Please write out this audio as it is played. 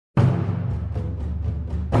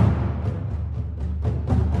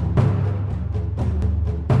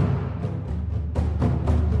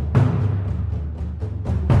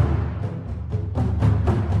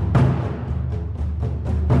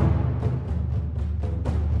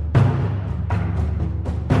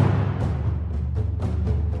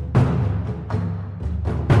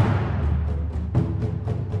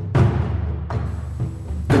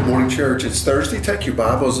Church. It's Thursday. Take your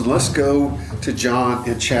Bibles and let's go to John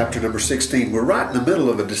in chapter number 16. We're right in the middle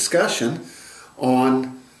of a discussion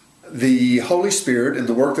on the Holy Spirit and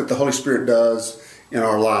the work that the Holy Spirit does in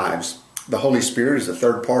our lives. The Holy Spirit is the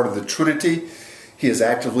third part of the Trinity. He is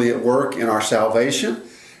actively at work in our salvation.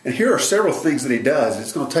 And here are several things that He does.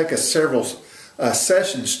 It's going to take us several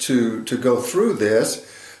sessions to go through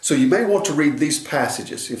this. So you may want to read these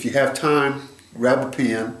passages. If you have time, grab a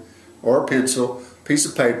pen or a pencil, piece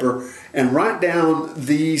of paper, and write down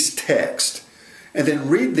these texts. And then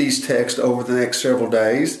read these texts over the next several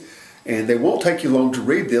days. And they won't take you long to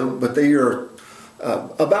read them, but they are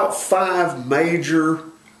about 5 major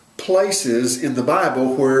places in the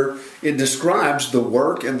Bible where it describes the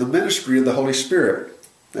work and the ministry of the Holy Spirit.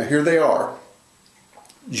 Now here they are.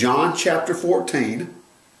 John chapter 14,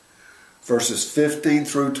 verses 15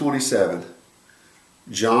 through 27.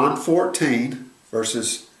 John 14,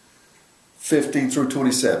 verses 15 through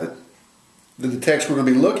 27. Then the text we're going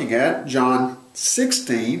to be looking at, John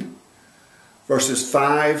 16, verses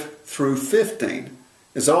 5 through 15,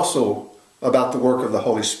 is also about the work of the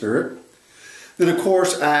Holy Spirit. Then, of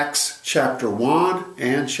course, Acts chapter 1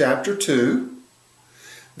 and chapter 2,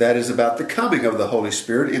 that is about the coming of the Holy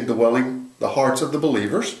Spirit indwelling the hearts of the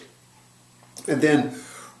believers. And then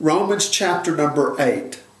Romans chapter number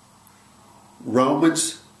 8.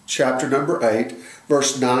 Romans chapter number 8,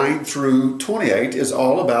 verse 9 through 28 is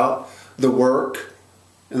all about the work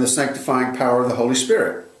and the sanctifying power of the Holy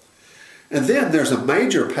Spirit. And then there's a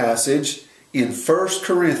major passage in 1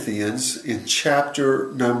 Corinthians in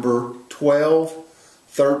chapter number 12,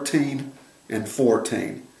 13, and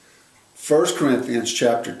 14. 1 Corinthians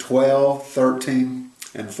chapter 12, 13,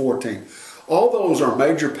 and 14. All those are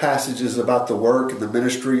major passages about the work and the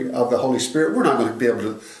ministry of the Holy Spirit. We're not going to be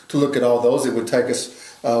able to look at all those. It would take us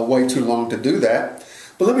way too long to do that.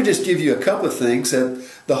 But let me just give you a couple of things that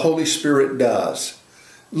the Holy Spirit does.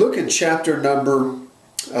 Look in chapter number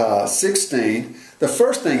 16. The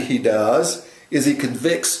first thing He does is He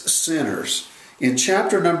convicts sinners. In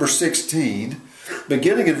chapter number 16,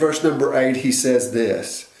 beginning in verse number 8, He says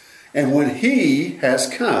this, "And when He has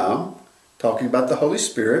come," talking about the Holy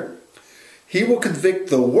Spirit, "He will convict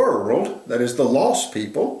the world," that is the lost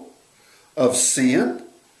people, "of sin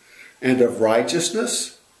and of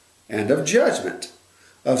righteousness and of judgment.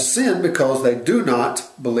 Of sin, because they do not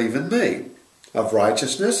believe in me. Of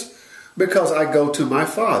righteousness, because I go to my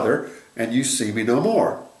Father and you see me no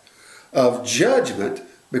more. Of judgment,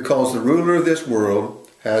 because the ruler of this world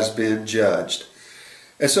has been judged."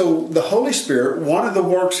 And so the Holy Spirit, one of the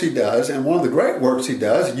works He does, and one of the great works He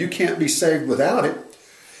does, and you can't be saved without it,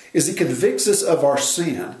 is He convicts us of our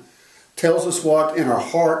sin. Tells us what in our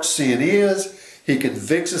heart sin is. He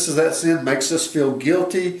convicts us of that sin, makes us feel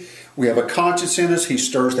guilty. We have a conscience in us. He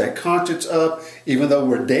stirs that conscience up. Even though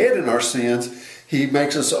we're dead in our sins, He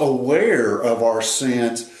makes us aware of our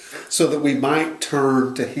sins so that we might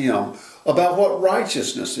turn to Him about what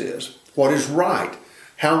righteousness is, what is right,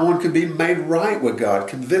 how one can be made right with God,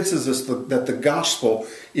 convinces us that the gospel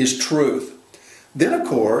is truth. Then, of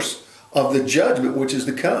course, of the judgment which is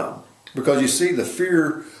to come. Because you see, the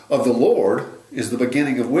fear of the Lord is the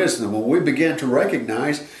beginning of wisdom. When we begin to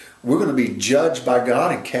recognize we're going to be judged by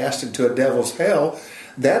God and cast into a devil's hell,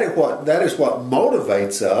 that is what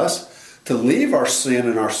motivates us to leave our sin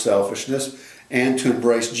and our selfishness and to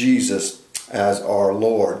embrace Jesus as our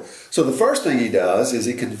Lord. So the first thing He does is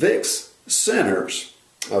He convicts sinners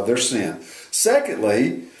of their sin.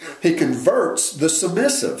 Secondly, He converts the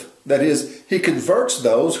submissive. That is, He converts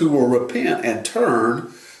those who will repent and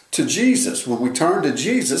turn to Jesus. When we turn to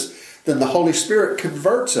Jesus, then the Holy Spirit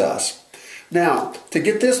converts us. Now, to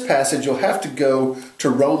get this passage, you'll have to go to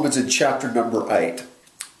Romans in chapter number 8.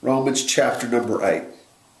 Romans chapter number 8.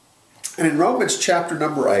 And in Romans chapter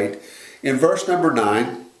number 8, in verse number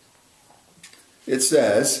 9, it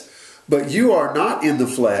says, "But you are not in the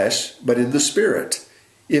flesh, but in the Spirit,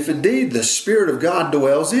 if indeed the Spirit of God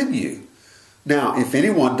dwells in you. Now, if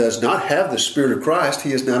anyone does not have the Spirit of Christ,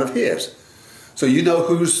 he is none of His." So you know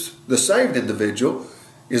who's the saved individual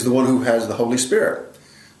is the one who has the Holy Spirit.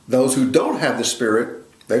 Those who don't have the Spirit,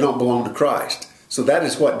 they don't belong to Christ. So that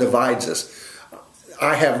is what divides us.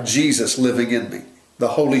 I have Jesus living in me. The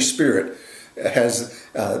Holy Spirit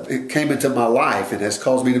it came into my life and has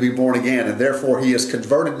caused me to be born again. And therefore He has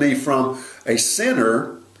converted me from a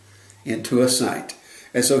sinner into a saint.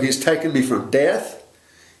 And so He's taken me from death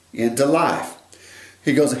into life.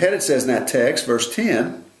 He goes ahead and says in that text, verse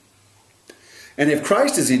 10, "And if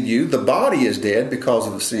Christ is in you, the body is dead because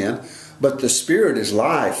of the sin, but the Spirit is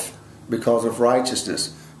life because of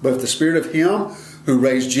righteousness. But if the Spirit of Him who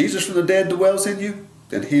raised Jesus from the dead dwells in you,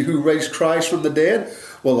 And he who raised Christ from the dead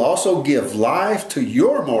will also give life to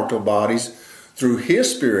your mortal bodies through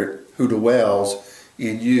his Spirit who dwells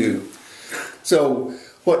in you. So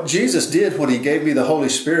what Jesus did when he gave me the Holy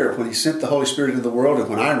Spirit, when he sent the Holy Spirit into the world, and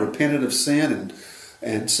when I repented of sin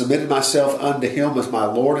and submitted myself unto him as my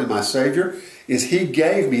Lord and my Savior, is he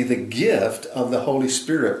gave me the gift of the Holy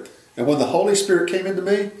Spirit. And when the Holy Spirit came into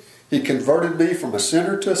me, he converted me from a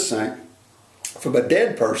sinner to a saint, from a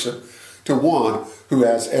dead person to one who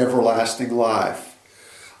has everlasting life.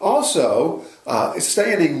 Also,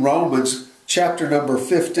 staying in Romans chapter number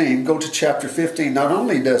 15, go to chapter 15, not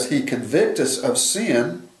only does he convict us of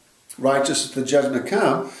sin, righteous at the judgment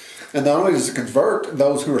come, and not only does he convert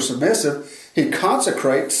those who are submissive, he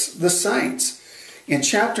consecrates the saints. In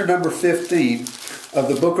chapter number 15 of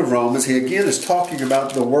the book of Romans, he again is talking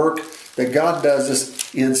about the work that God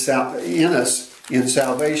does in us in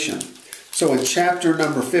salvation. So in chapter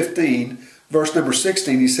number 15, verse number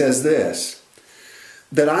 16, he says this,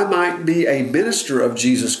 that I might be a minister of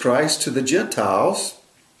Jesus Christ to the Gentiles,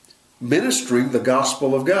 ministering the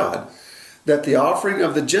gospel of God, that the offering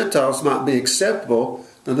of the Gentiles might be acceptable,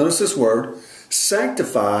 now notice this word,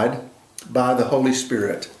 sanctified by the Holy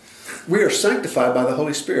Spirit. We are sanctified by the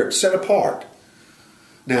Holy Spirit, set apart.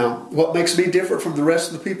 Now, what makes me different from the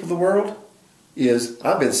rest of the people of the world is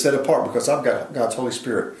I've been set apart because I've got God's Holy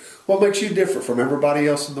Spirit. What makes you different from everybody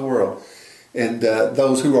else in the world, and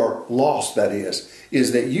those who are lost, that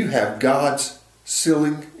is that you have God's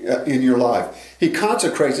sealing in your life. He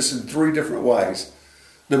consecrates us in three different ways.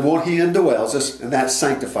 Number one, he indwells us, and that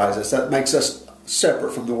sanctifies us. That makes us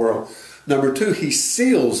separate from the world. Number two, he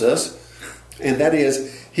seals us, and that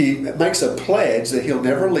is, he makes a pledge that he'll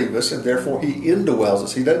never leave us, and therefore he indwells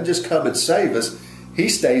us. He doesn't just come and save us, he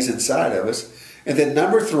stays inside of us. And then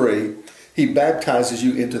number three, he baptizes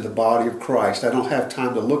you into the body of Christ. I don't have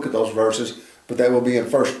time to look at those verses, but that will be in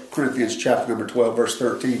 1 Corinthians chapter number 12, verse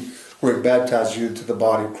 13, where he baptizes you into the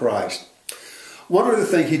body of Christ. One other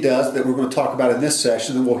thing he does that we're going to talk about in this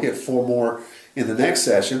session, and we'll hit 4 more in the next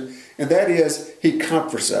session, and that is he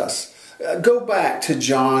comforts us. Go back to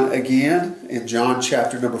John again, in John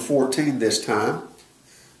chapter number 14 this time.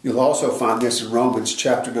 You'll also find this in Romans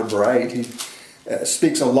chapter number 8. He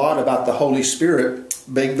speaks a lot about the Holy Spirit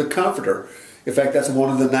being the comforter. In fact, that's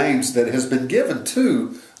one of the names that has been given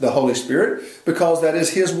to the Holy Spirit because that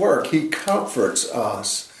is his work. He comforts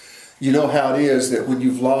us. You know how it is that when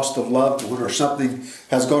you've lost a loved one or something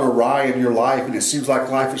has gone awry in your life and it seems like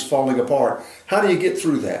life is falling apart, how do you get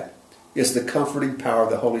through that? It's the comforting power of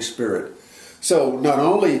the Holy Spirit. So not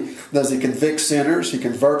only does he convict sinners, he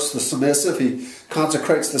converts the submissive, he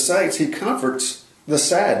consecrates the saints, he comforts the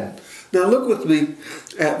saddened. Now look with me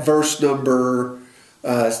at verse number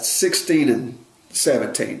 16 and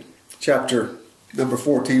 17. Chapter number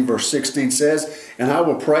 14, verse 16 says, and I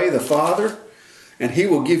will pray the Father, and he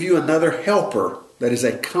will give you another helper, that is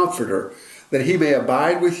a comforter, that he may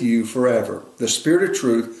abide with you forever. The Spirit of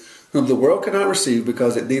truth, whom the world cannot receive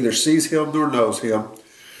because it neither sees him nor knows him.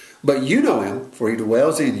 But you know him, for he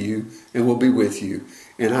dwells in you and will be with you.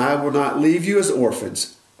 And I will not leave you as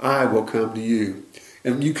orphans. I will come to you.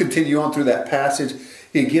 And you continue on through that passage.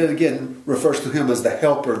 He again refers to him as the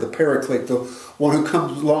helper, the paraclete, the one who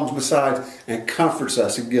comes along beside and comforts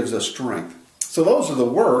us and gives us strength. So those are the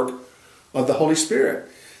work of the Holy Spirit.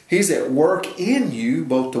 He's at work in you,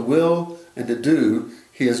 both to will and to do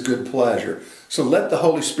his good pleasure. So let the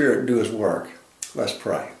Holy Spirit do his work. Let's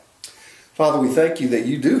pray. Father, we thank you that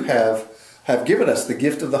you do have given us the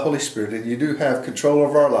gift of the Holy Spirit, and you do have control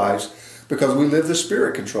over our lives because we live the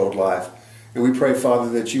Spirit-controlled life. And we pray, Father,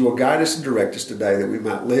 that you will guide us and direct us today, that we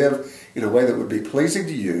might live in a way that would be pleasing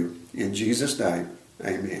to you. In Jesus' name,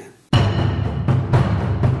 amen.